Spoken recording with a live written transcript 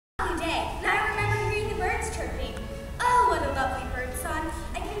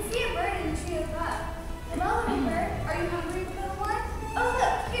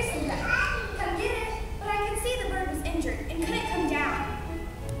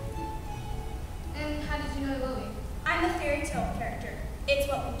tale character. It's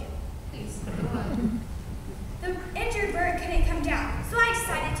what we do. Please, go on. The injured bird couldn't come down, so I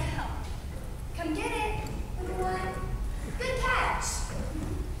decided to help. Come get it, little one. Good catch.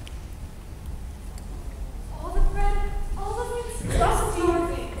 All the bread, all the things.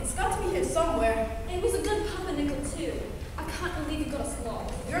 It's got to be here somewhere. It was a good pumpernickel, too. I can't believe you got us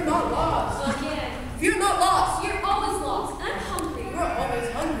lost. You're not lost. Again. You're not lost. You're always lost. I'm hungry. You're always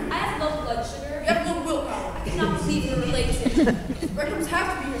hungry. I have low blood sugar. You have no willpower. I cannot believe you're related. Breadcrumbs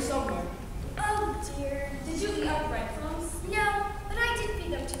have to be here somewhere. Oh dear. Did you eat our breadcrumbs? No, but I did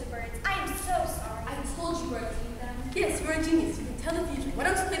feed them to the birds. I am so sorry. I told you where to feed them. Yes, you're a genius. You can tell the future. Why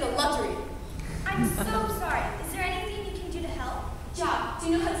don't you play the lottery? I'm so sorry. Is there anything you can do to help? John, do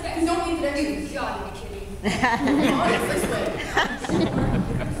you know how to get? You don't need to You gotta be kidding. Come on, it's this way.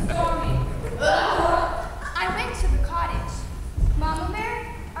 Sorry. I went to the cottage. Mama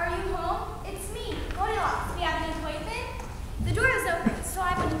Bear, are you home? It's me, Goldilocks. We have an appointment? The door was open, so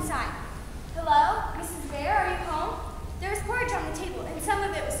I went inside. Hello, Mrs. Bear, are you home? There was porridge on the table, and some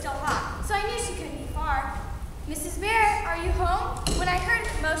of it was still hot, so I knew she couldn't be far. Mrs. Bear, are you home? When I heard a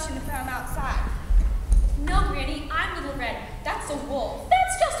commotion from outside. No, Granny, I'm Little Red. That's a wolf.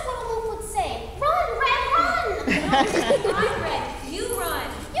 That's just what a wolf would say. Run, Red, run! No, I'm Red. You run.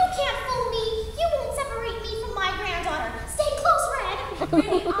 You can't fool me. You won't separate me from my granddaughter. Stay close, Red.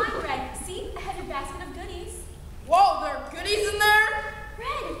 Granny, I'm Red. See, I have your basket of goodies. Whoa, there are goodies in there?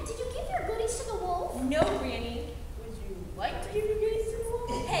 Red, did you give your goodies to the wolf? No, Granny. Would you like to give your goodies to the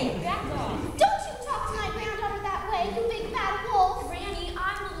wolf? Hey, back off. Don't you talk to my granddaughter that way, you big bad wolf. Granny,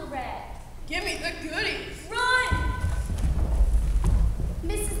 I'm Little Red. Give me the goodies. Run!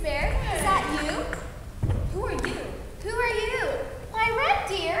 Mrs. Bear, is that you? Who are you? Who are you? Why, Red,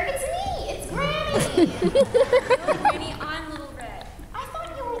 dear, it's me. It's Granny. No, Granny, I'm Little Red. I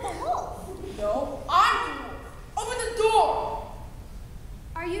thought you were the wolf. No, I'm the wolf. Open the door.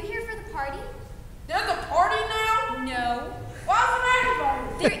 Are you here for the party? There's a party now? No. Why isn't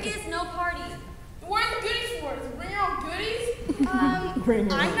anybody? There is no party. What are the goodies for? Does it bring your own goodies?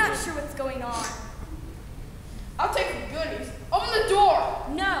 I'm not sure what's going on. I'll take the goodies. Open the door.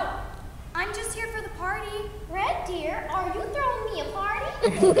 No. I'm just here for the party. Red, dear, are you throwing me a party?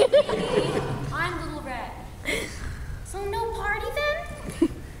 Granny, I'm Little Red. So no party then?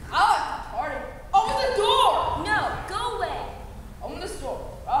 I like the party. Open the door. No, go away. Open this door.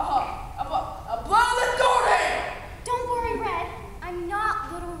 I'll blow the door down. Don't worry, Red. I'm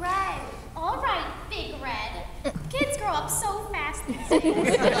not Little Red. All right, Big Red. Kids grow up so fast these days. And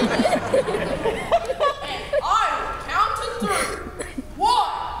I will count to 3.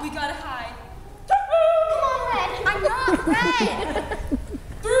 1. We gotta hide. 2. Come on, Red. I'm not red.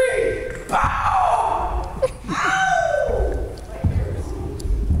 3. Bow. Ow. My ears.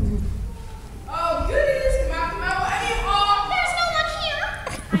 Oh, goodies. Come out. Any There's no one here.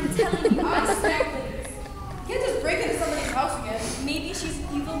 I'm telling you, I I'm smell things. You can't just break into somebody's house again. Maybe she's an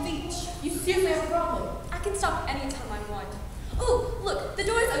evil beach. You seriously have a problem. I can stop anytime I want. Oh, look, the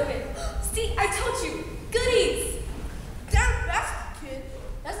door's open. See, I told you. Goodies. That's the kid.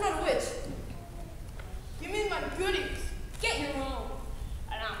 That's not a witch. Give me my goodies. Get your own.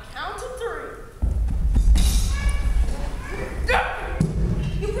 And I'll count to 3.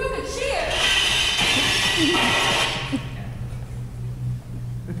 You broke a chair.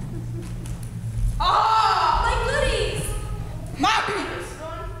 Ah! My goodies. My goodies,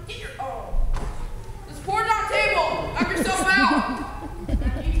 son. Get your own. Just pour it on the table. Knock yourself out.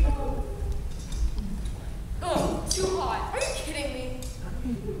 Oh, too hot. Are you kidding me?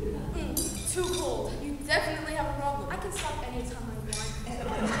 Too cold. You definitely have a problem. I can stop anytime I want.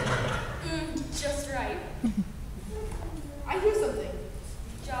 Just right. I hear something.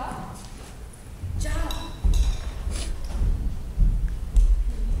 Job?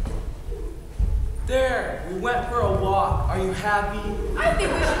 There, we went for a walk. Are you happy? I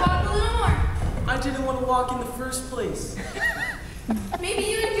think we should walk a little more. I didn't want to walk in the first place. Maybe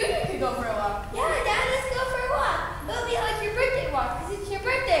you and Junior could go for a walk. Yeah, Dad, let's go for a walk. It'll be like your birthday walk, because it's your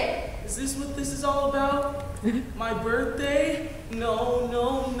birthday. Is this what this is all about? My birthday? No.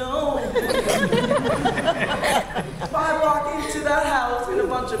 If I walk into that house and a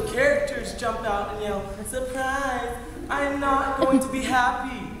bunch of characters jump out and yell, "Surprise!" I'm not going to be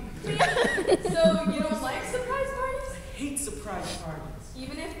happy. So you don't like surprise parties? I hate surprise parties.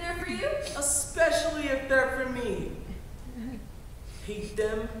 Even if they're for you? Especially if they're for me. Hate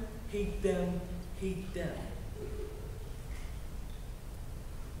them, hate them, hate them.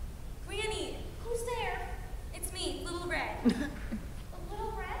 Granny, who's there? It's me, Little Red. A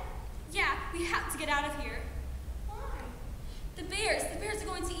little Red? Yeah, we have to get out of here. Why? The bears are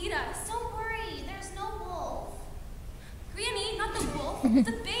going to eat us. Don't worry, there's no wolf. Granny, not the wolf,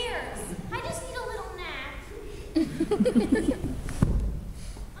 the bears. I just need a little nap.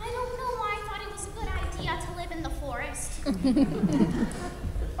 I don't know why I thought it was a good idea to live in the forest.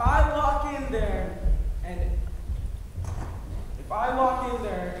 I walk in there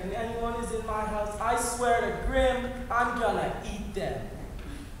and anyone is in my house, I swear to Grim, I'm gonna eat them.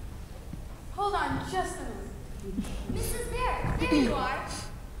 Hold on just a minute. Mrs. Bear, there you are.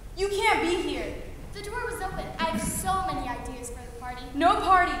 You can't be here. The door was open. I have so many ideas for the party. No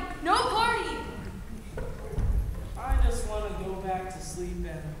party. No party. I just want to go back to sleep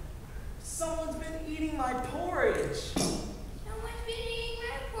and someone's been eating my porridge. Someone's been eating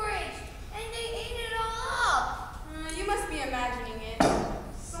my porridge, and they ate it all up. You must be imagining it.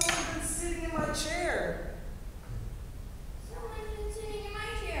 Someone's been sitting in my chair. Someone's been sitting in my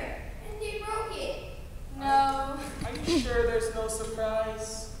chair, and they broke it. No. Are you sure there's no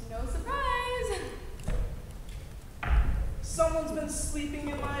surprise? No surprise. Someone's been sleeping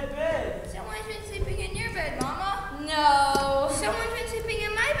in my bed. Someone's been sleeping in your bed, Mama. No.